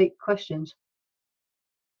happy to take questions.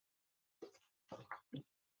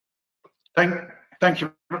 Thank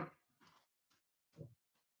you.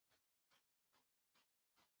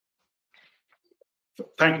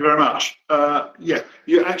 Thank you very much. Yeah,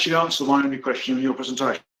 you actually answered my only question in your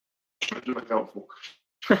presentation. It was very helpful.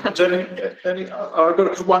 I've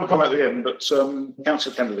got one comment at the end, but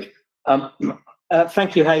Councillor Kennedy.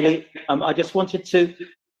 Thank you, Hayley. I just wanted to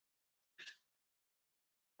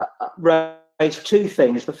raise raise two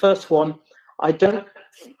things. The first one, I don't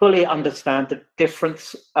fully understand the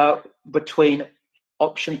difference between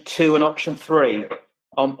option 2 and option 3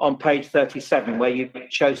 on page 37, where you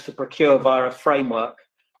chose to procure via a framework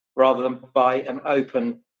rather than by an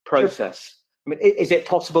open process. I mean, is it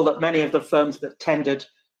possible that many of the firms that tendered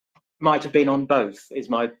might have been on both, is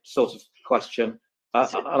my sort of question.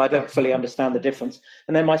 And I don't fully understand the difference.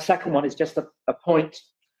 And then my second one is just a point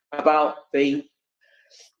about the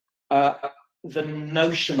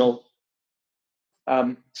notional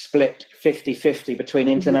split 50-50 between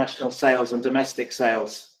international sales and domestic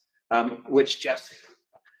sales, which just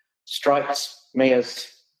strikes me as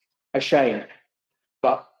a shame.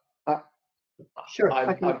 But Sure,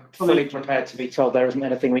 I'm fully prepared to be told there isn't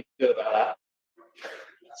anything we can do about that.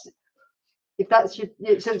 If that's your,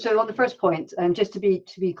 so on the first point, just to be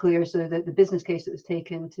clear, so that the business case that was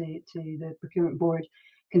taken to the procurement board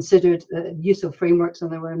considered the use of frameworks,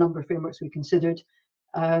 and there were a number of frameworks we considered,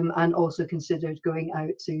 and also considered going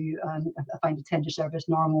out to find a tender service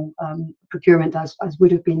normal procurement as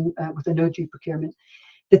would have been with a no-due procurement.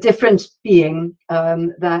 The difference being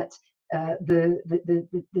that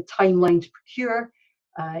the timeline to procure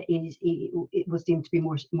it was deemed to be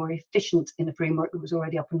more efficient in a framework that was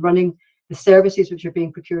already up and running. The services which are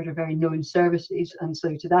being procured are very known services, and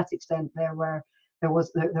so to that extent there were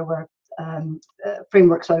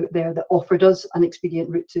frameworks out there that offered us an expedient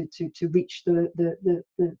route to reach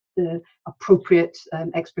the appropriate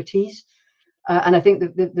expertise. And I think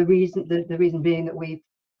the reason being that we,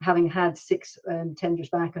 having had 6 tenders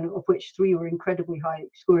back, and of which 3 were incredibly high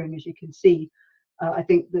scoring, as you can see, I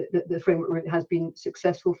think that the framework route has been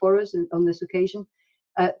successful for us on this occasion.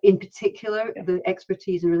 In particular, the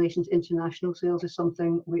expertise in relation to international sales is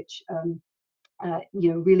something which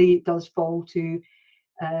really does fall to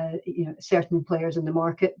certain players in the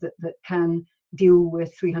market that can deal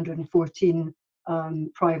with 314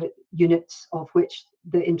 private units, of which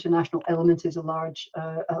the international element is a large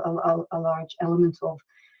element of.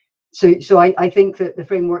 So I think that the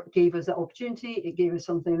framework gave us that opportunity. It gave us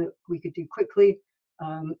something that we could do quickly.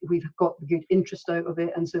 We've got the good interest out of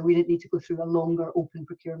it, and so we didn't need to go through a longer open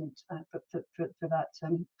procurement for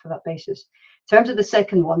that basis. In terms of the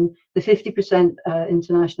second one, the 50%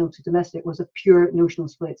 international to domestic was a pure notional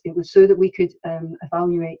split. It was so that we could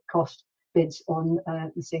evaluate cost bids on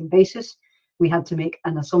the same basis. We had to make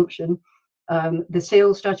an assumption. The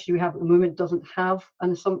sales strategy we have at the moment doesn't have an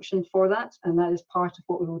assumption for that, and that is part of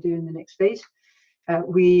what we will do in the next phase.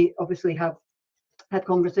 We obviously have had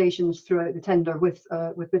conversations throughout the tender with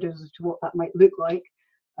bidders as to what that might look like,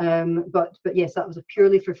 but yes, that was a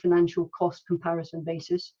purely for financial cost comparison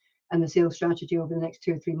basis, and the sales strategy over the next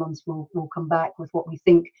 2 or 3 months will come back with what we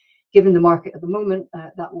think, given the market at the moment,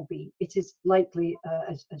 that will be. It is likely,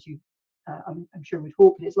 as you I'm sure would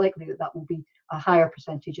hope, but it's likely that will be a higher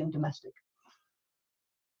percentage in domestic.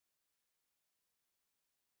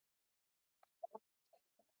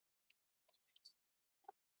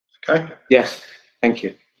 Okay. Yes, thank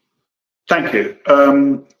you. Thank you.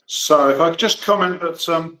 So if I could just comment that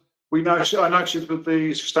I noticed with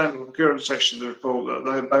the sustainable procurement section of the report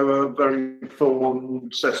that they were very full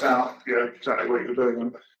and set out, exactly what you're doing,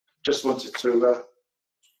 and just wanted to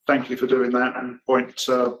thank you for doing that and point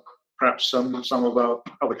perhaps some of our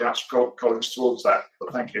other council colleagues towards that.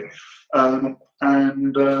 But thank you, and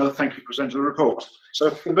thank you for presenting the report. So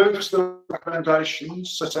if we move to the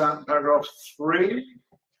recommendations set out in paragraph 3.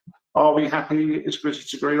 Are we happy? Is British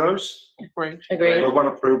to agree those? Agree. One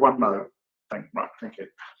approve, one no. Thank you.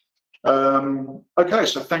 Okay,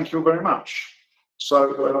 so thank you very much.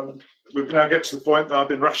 So we now get to the point that I've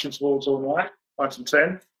been rushing towards all night. Item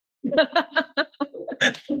 10.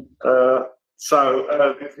 That's the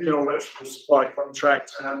supply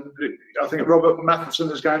contract, and I think Robert Matheson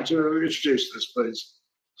is going to introduce this, please.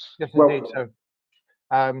 Yes, Welcome. indeed.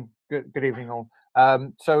 So, good evening, all.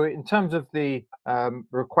 So in terms of the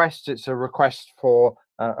request, it's a request for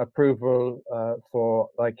approval for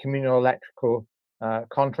communal electrical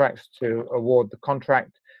contracts to award the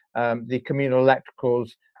contract. The communal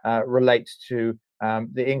electricals relates to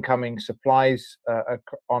the incoming supplies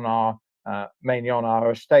on our mainly on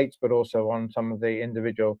our estates, but also on some of the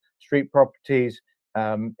individual street properties.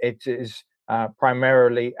 It is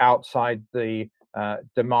primarily outside the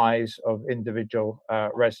demise of individual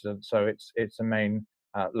residents, so it's a main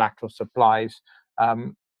lack of supplies.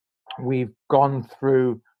 We've gone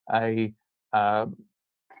through the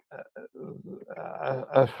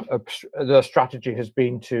strategy has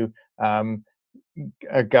been to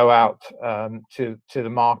go out to the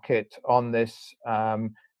market on this,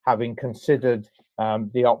 having considered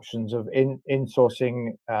the options of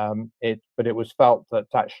insourcing it, but it was felt that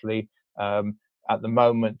actually at the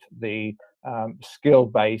moment, the skill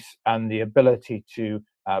base and the ability to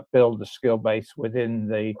build the skill base within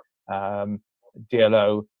the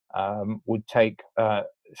DLO would take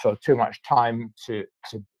sort of too much time to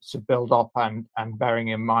build up, and bearing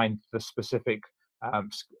in mind the specific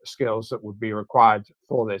skills that would be required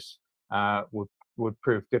for this would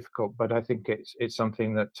prove difficult. But I think it's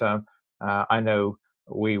something that I know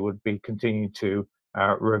we would be continuing to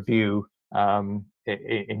review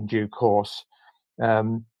in due course.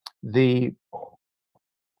 The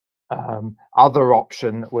other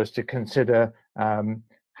option was to consider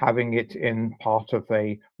having it in part of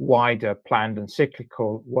a wider planned and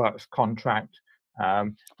cyclical works contract,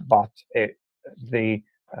 but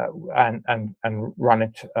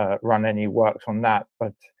run any works on that.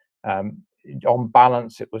 But on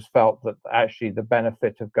balance, it was felt that actually the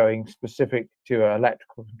benefit of going specific to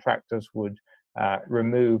electrical contractors would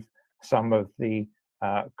remove some of the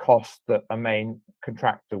cost that a main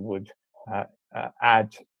contractor would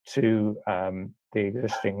add to the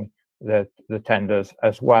existing the tenders,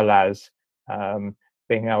 as well as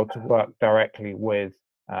being able to work directly with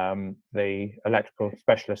the electrical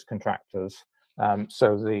specialist contractors.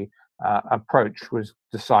 So the approach was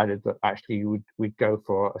decided that actually we'd go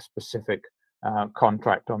for a specific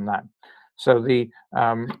contract on that. So the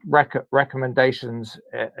recommendations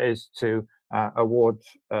is to award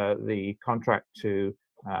the contract to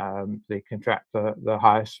the contractor, the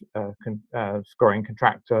highest scoring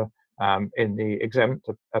contractor in the exempt,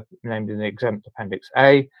 named in the exempt Appendix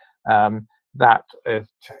A. That is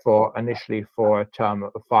initially for a term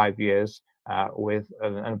of 5 years, with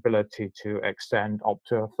an ability to extend up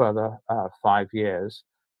to a further 5 years.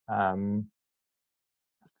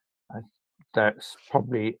 That's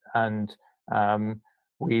probably, and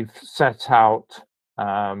we've set out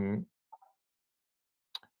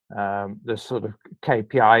the sort of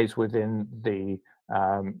KPIs within the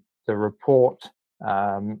report,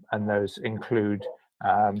 and those include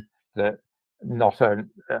that not only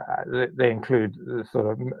they include the sort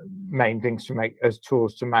of main things to make as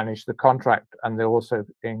tools to manage the contract, and they also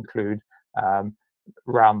include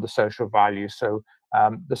around the social value. So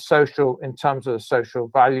the social, in terms of the social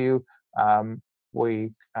value,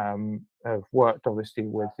 we have worked obviously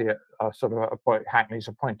with the sort of Hackney's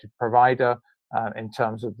appointed provider in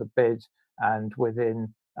terms of the bid, and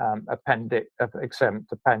within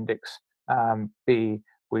exempt Appendix B,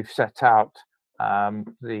 we've set out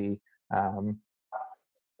the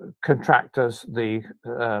contractors, the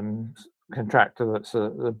contractor that's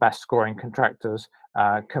the best scoring contractors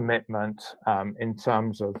commitment in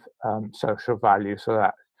terms of social value.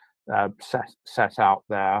 So that set out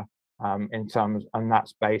there in terms, and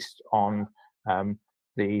that's based on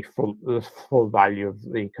the full value of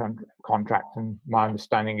the contract. And my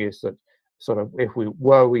understanding is that sort of if we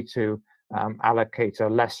were to allocate a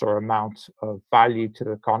lesser amount of value to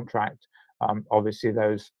the contract, obviously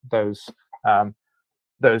those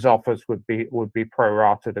offers would be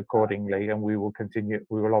prorated accordingly, and we will continue.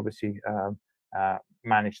 We will obviously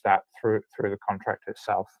manage that through the contract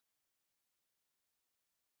itself.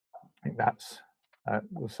 I think that's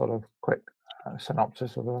the sort of quick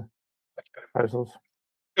synopsis of the proposals.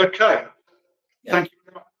 Okay. Thank you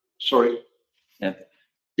very much. Sorry. Yeah.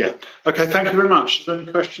 Okay. Thank you very much. Any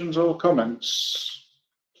questions or comments?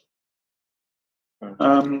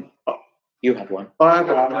 You had one. I had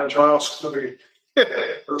one, which I asked at the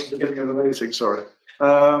beginning of the meeting. Sorry.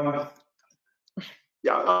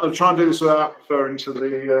 Yeah, I'll try and do this without referring to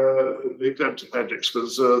the exempt appendix,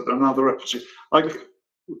 because another repetition.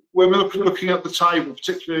 When we're looking at the table,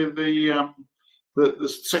 particularly the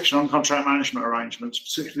section on contract management arrangements,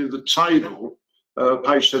 particularly the table,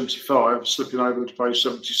 page 75, slipping over to page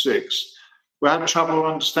 76, we had trouble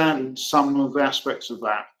understanding some of the aspects of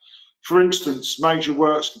that. For instance, major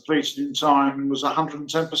works completed in time was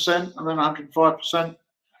 110% and then 105%.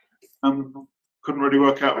 Couldn't really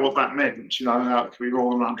work out what that meant, you know, how it could be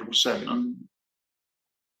more than 100%. And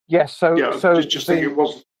yes, so yeah, so just think it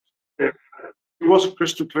wasn't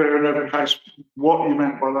crystal clear in every case what you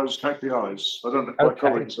meant by those KPIs. I don't know if my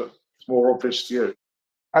colleagues are more obvious to you.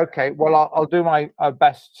 Okay, well, I'll do my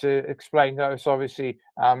best to explain those. Obviously,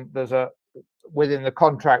 there's within the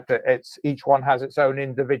contract, it's each one has its own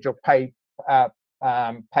individual paper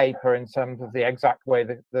in terms of the exact way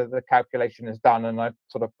the calculation is done, and I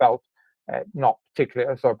sort of felt not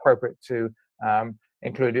particularly so appropriate to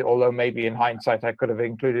include it, although maybe in hindsight I could have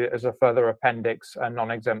included it as a further appendix, a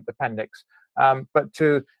non-exempt appendix. But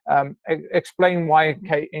to explain why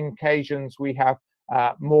in occasions we have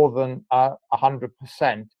more than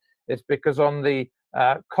 100%, is because on the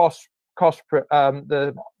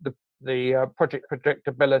project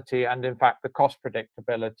predictability and in fact the cost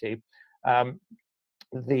predictability.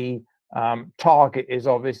 The target is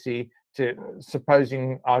obviously to,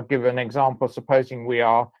 supposing, I'll give an example, supposing we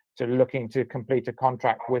are looking to complete a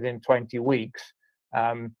contract within 20 weeks.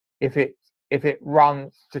 If it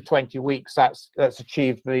runs to 20 weeks, that's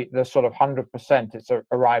achieved the sort of 100%, it's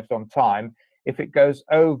arrived on time. If it goes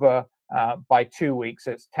over by 2 weeks,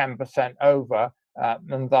 it's 10% over,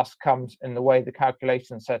 and thus comes, in the way the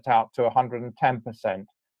calculation set out, to 110%.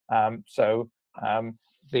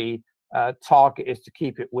 The target is to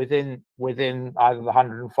keep it within either the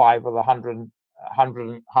 105 or the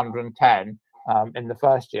 110 in the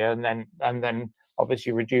first year, and then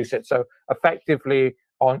obviously reduce it. So effectively,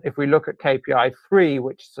 if we look at KPI 3,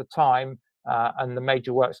 which is the time and the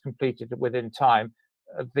major works completed within time,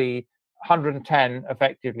 the 110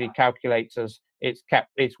 effectively calculates as it's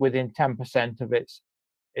within 10% of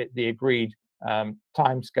the agreed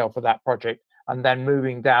time scale for that project, and then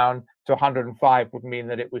moving down to 105 would mean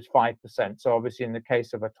that it was 5%. So obviously, in the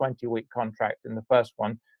case of a 20-week contract in the first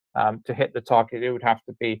one, to hit the target, it would have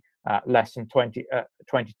to be less than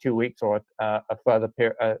 22 weeks, or a further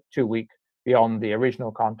 2 weeks beyond the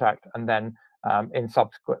original contract, and then in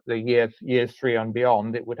subsequent years 3 and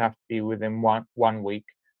beyond, it would have to be within one week,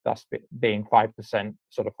 thus being 5%,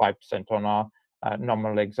 sort of 5% on our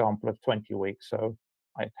nominal example of 20 weeks. So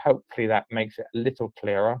hopefully that makes it a little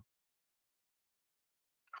clearer.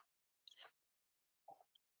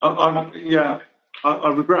 I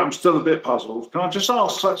regret I'm still a bit puzzled. Can I just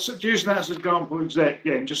ask, so using that as an example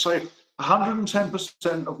again, just say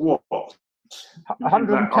 110% of what?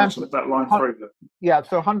 110%. That line through there. Yeah,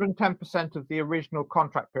 so 110% of the original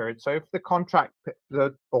contract period. So if the contract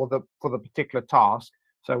for the particular task,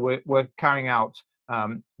 so we're carrying out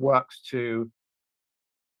works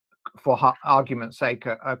for argument's sake,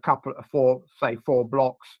 a couple of 4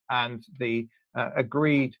 blocks, and the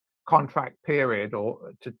agreed contract period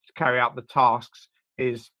or to carry out the tasks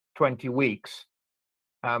is 20 weeks.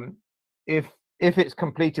 If it's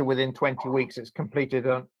completed within 20 weeks, it's completed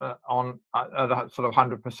on sort of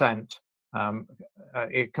 100%.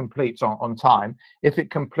 It completes on time. If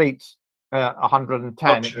it completes 110,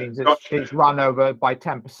 gotcha, it means it's run over by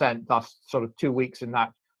 10%, thus sort of 2 weeks in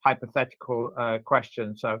that hypothetical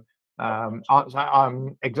question. So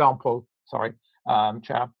example, sorry,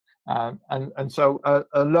 Chair. And so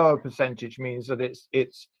a lower percentage means that it's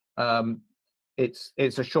a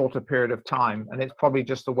shorter period of time, and it's probably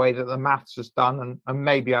just the way that the maths is done. And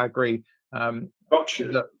maybe I agree.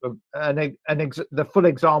 Gotcha. The full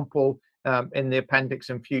example in the appendix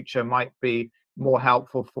in future might be more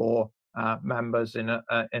helpful for members in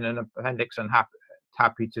an appendix, and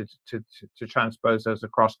happy to transpose those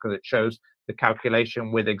across, because it shows the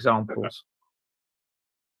calculation with examples.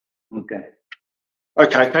 Okay.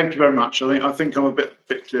 Okay, thank you very much. I think I'm a bit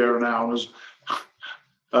clearer now.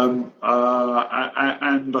 And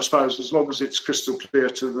I suppose as long as it's crystal clear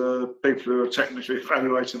to the people who are technically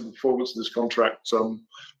evaluating the performance of this contract,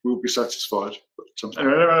 we'll be satisfied. But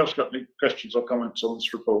anyone else got any questions or comments on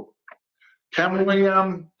this report? Can we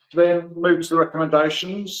then move to the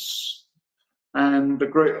recommendations and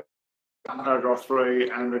agree paragraph 3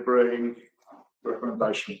 and agreeing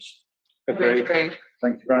recommendations? Agreed.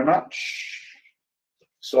 Thank you very much.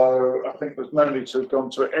 So I think there's no need to have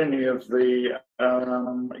gone to any of the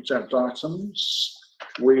exempt items.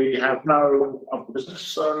 We have no other business,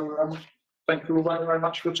 so thank you all very, very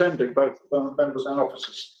much for attending, both members and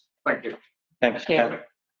officers. Thank you. Thanks. Yeah.